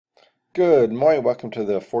Good morning. Welcome to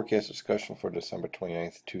the forecast discussion for December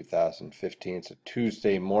 29th, 2015. It's a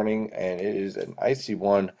Tuesday morning, and it is an icy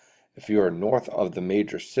one if you are north of the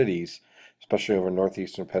major cities, especially over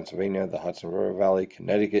northeastern Pennsylvania, the Hudson River Valley,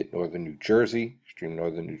 Connecticut, northern New Jersey, extreme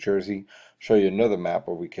northern New Jersey. Show you another map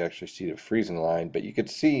where we can actually see the freezing line, but you can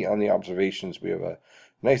see on the observations we have a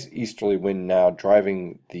nice easterly wind now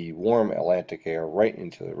driving the warm Atlantic air right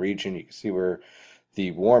into the region. You can see where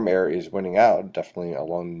the warm air is winning out, definitely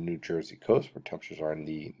along the New Jersey coast, where temperatures are in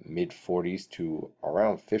the mid 40s to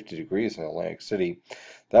around 50 degrees in Atlantic City.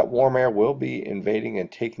 That warm air will be invading and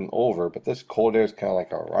taking over, but this cold air is kind of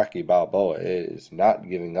like a Rocky Balboa. It is not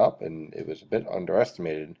giving up, and it was a bit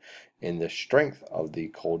underestimated in the strength of the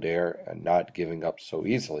cold air and not giving up so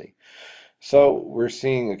easily. So we're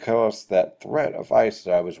seeing across that threat of ice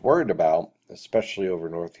that I was worried about, especially over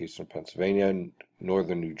northeastern Pennsylvania,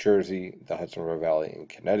 northern New Jersey, the Hudson River Valley, and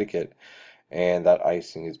Connecticut, and that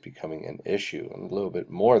icing is becoming an issue, and a little bit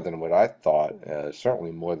more than what I thought,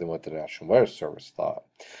 certainly more than what the National Weather Service thought.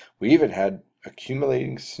 We even had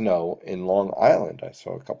accumulating snow in Long Island. I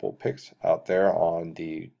saw a couple of pics out there on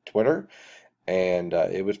the Twitter, and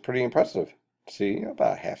it was pretty impressive. See,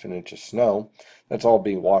 about half an inch of snow. That's all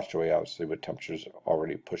being washed away, obviously, with temperatures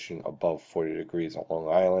already pushing above 40 degrees on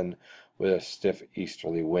Long Island, with a stiff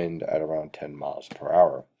easterly wind at around 10 miles per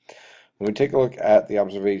hour. When we take a look at the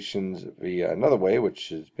observations via another way,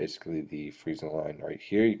 which is basically the freezing line right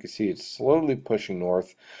here, you can see it's slowly pushing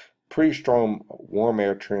north. Pretty strong warm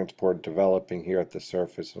air transport developing here at the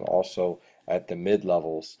surface and also at the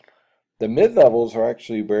mid-levels. The mid-levels are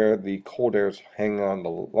actually where the cold air is hanging on the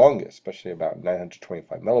longest, especially about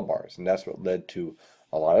 925 millibars, and that's what led to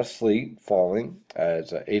a lot of sleet falling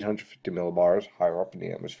as 850 millibars higher up in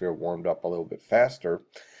the atmosphere warmed up a little bit faster,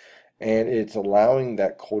 and it's allowing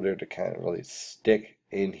that cold air to kind of really stick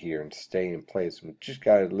in here and stay in place. We just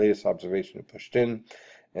got the latest observation pushed in,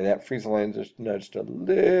 and that freezing line just nudged a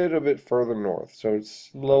little bit further north, so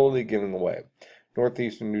it's slowly giving away.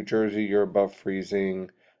 Northeastern New Jersey, you're above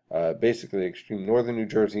freezing. Basically, extreme northern New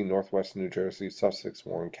Jersey, northwestern New Jersey, Sussex,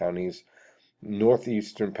 Warren counties,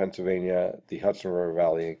 northeastern Pennsylvania, the Hudson River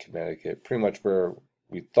Valley, and Connecticut, pretty much where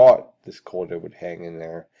we thought this cold air would hang in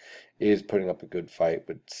there, is putting up a good fight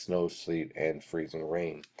with snow, sleet, and freezing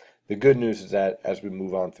rain. The good news is that as we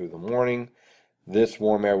move on through the morning, this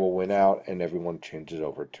warm air will win out and everyone changes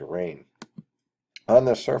over to rain. On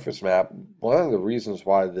the surface map, one of the reasons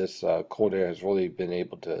why this cold air has really been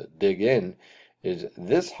able to dig in is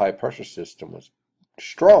this high pressure system was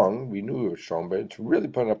strong. We knew it was strong, but it's really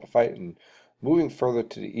putting up a fight and moving further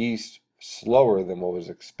to the east slower than what was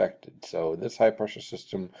expected. So this high pressure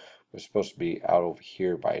system was supposed to be out over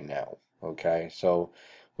here by now. Okay, so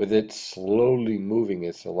with it slowly moving,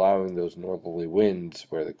 it's allowing those northerly winds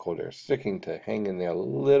where the cold air is sticking to hang in there a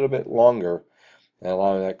little bit longer and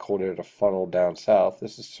allowing that cold air to funnel down south.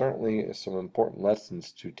 This is certainly some important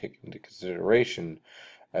lessons to take into consideration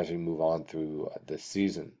as we move on through this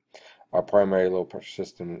season. Our primary low pressure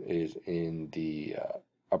system is in the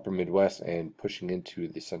upper Midwest and pushing into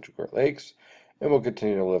the central Great Lakes, and will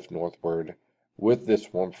continue to lift northward with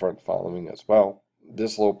this warm front following as well.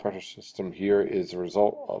 This low pressure system here is a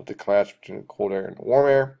result of the clash between the cold air and the warm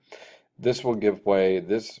air. This will give way,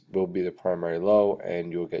 this will be the primary low, and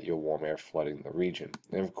you'll get your warm air flooding the region.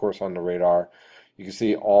 And of course on the radar, you can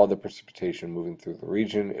see all the precipitation moving through the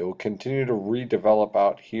region. It will continue to redevelop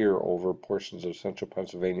out here over portions of central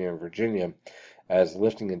Pennsylvania and Virginia. As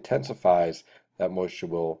lifting intensifies, that moisture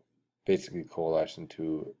will basically coalesce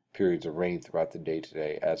into periods of rain throughout the day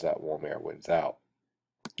today as that warm air wins out.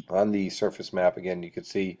 On the surface map, again, you can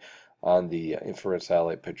see on the infrared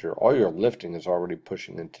satellite picture, all your lifting is already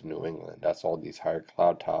pushing into New England. That's all these higher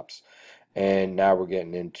cloud tops. And now we're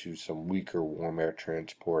getting into some weaker warm air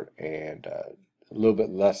transport and a little bit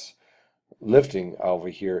less lifting over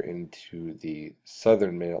here into the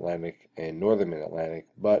southern mid-Atlantic and northern mid-Atlantic.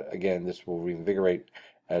 But again, this will reinvigorate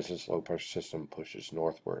as this low pressure system pushes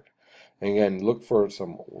northward. And again, look for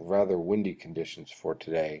some rather windy conditions for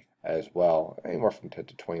today as well, anywhere from 10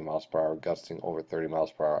 to 20 miles per hour, gusting over 30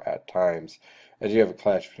 miles per hour at times, as you have a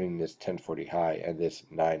clash between this 1040 high and this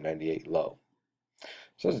 998 low.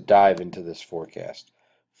 So let's dive into this forecast.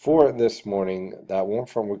 For this morning, that warm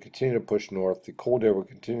front will continue to push north. The cold air will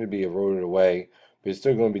continue to be eroded away, but it's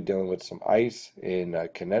still going to be dealing with some ice in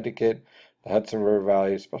Connecticut, the Hudson River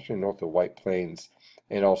Valley, especially north of White Plains,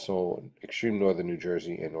 and also extreme northern New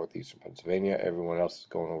Jersey and northeastern Pennsylvania. Everyone else is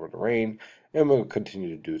going over the rain, and will continue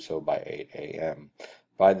to do so by 8 a.m.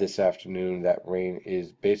 By this afternoon, that rain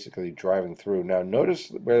is basically driving through. Now, notice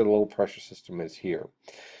where the low pressure system is here.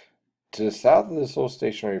 To the south of this little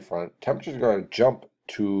stationary front, temperatures are going to jump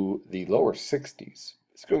to the lower 60s.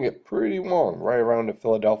 It's going to get pretty warm right around the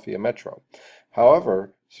Philadelphia metro.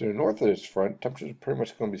 However, to the north of this front, temperatures are pretty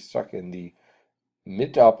much going to be stuck in the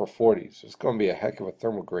mid to upper 40s. It's going to be a heck of a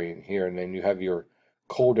thermal gradient here, and then you have your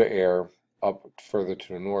colder air up further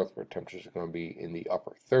to the north where temperatures are going to be in the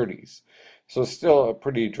upper 30s. So still a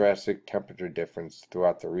pretty drastic temperature difference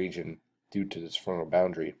throughout the region due to this frontal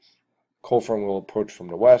boundary. Cold front will approach from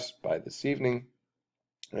the west by this evening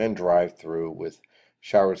and drive through with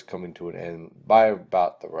showers coming to an end by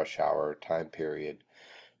about the rush hour time period.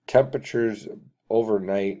 Temperatures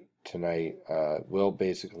overnight tonight will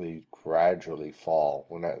basically gradually fall.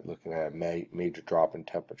 We're not looking at a major drop in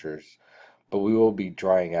temperatures, but we will be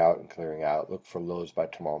drying out and clearing out. Look for lows by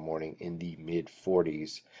tomorrow morning in the mid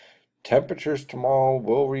 40s. Temperatures tomorrow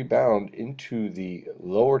will rebound into the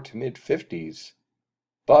lower to mid 50s,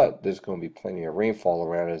 but there's going to be plenty of rainfall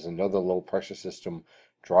around as another low pressure system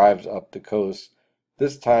drives up the coast,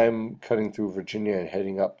 this time cutting through Virginia and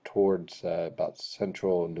heading up towards about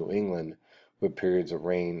central New England with periods of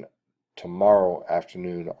rain tomorrow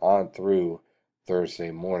afternoon on through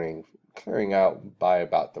Thursday morning, clearing out by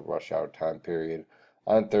about the rush hour time period.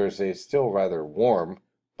 On Thursday, still rather warm,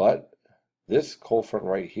 but this cold front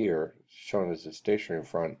right here, shown as a stationary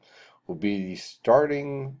front, will be the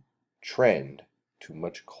starting trend to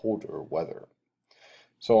much colder weather.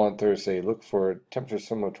 So on Thursday, look for temperatures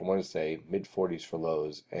similar to Wednesday, mid 40s for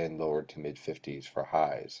lows and lower to mid 50s for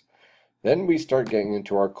highs. Then we start getting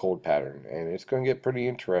into our cold pattern, and it's going to get pretty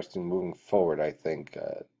interesting moving forward, I think.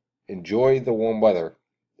 Enjoy the warm weather.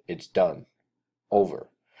 It's done. Over.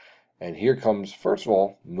 And here comes, first of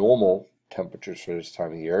all, normal temperatures for this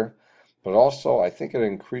time of year, but also I think an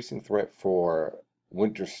increasing threat for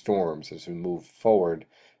winter storms as we move forward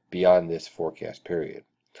beyond this forecast period.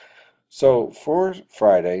 So for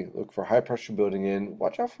Friday, look for high pressure building in.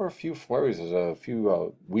 Watch out for a few flurries as a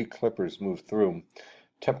few weak clippers move through.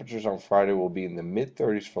 Temperatures on Friday will be in the mid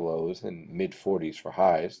 30s for lows and mid 40s for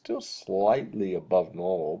highs. Still slightly above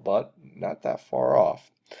normal, but not that far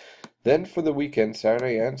off. Then for the weekend,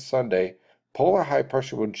 Saturday and Sunday, polar high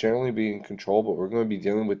pressure will generally be in control, but we're going to be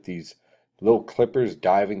dealing with these little clippers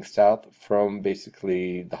diving south from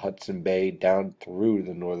basically the Hudson Bay down through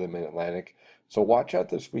the northern mid-Atlantic. So watch out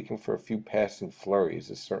this weekend for a few passing flurries.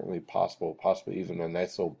 It's certainly possible, possibly even a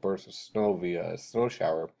nice little burst of snow via a snow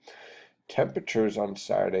shower. Temperatures on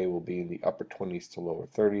Saturday will be in the upper 20s to lower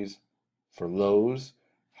 30s. For lows,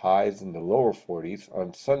 highs in the lower 40s.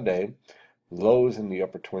 On Sunday, lows in the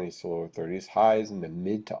upper 20s to lower 30s, highs in the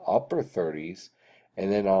mid to upper 30s. And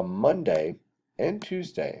then on Monday and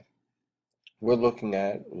Tuesday, we're looking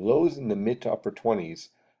at lows in the mid to upper 20s,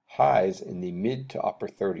 highs in the mid to upper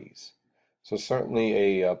 30s. So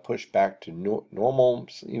certainly a push back to normal,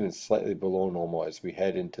 even slightly below normal as we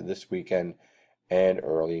head into this weekend and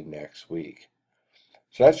early next week.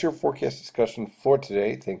 So that's your forecast discussion for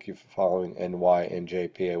today. Thank you for following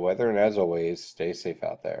NYNJPA weather, and as always, stay safe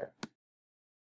out there.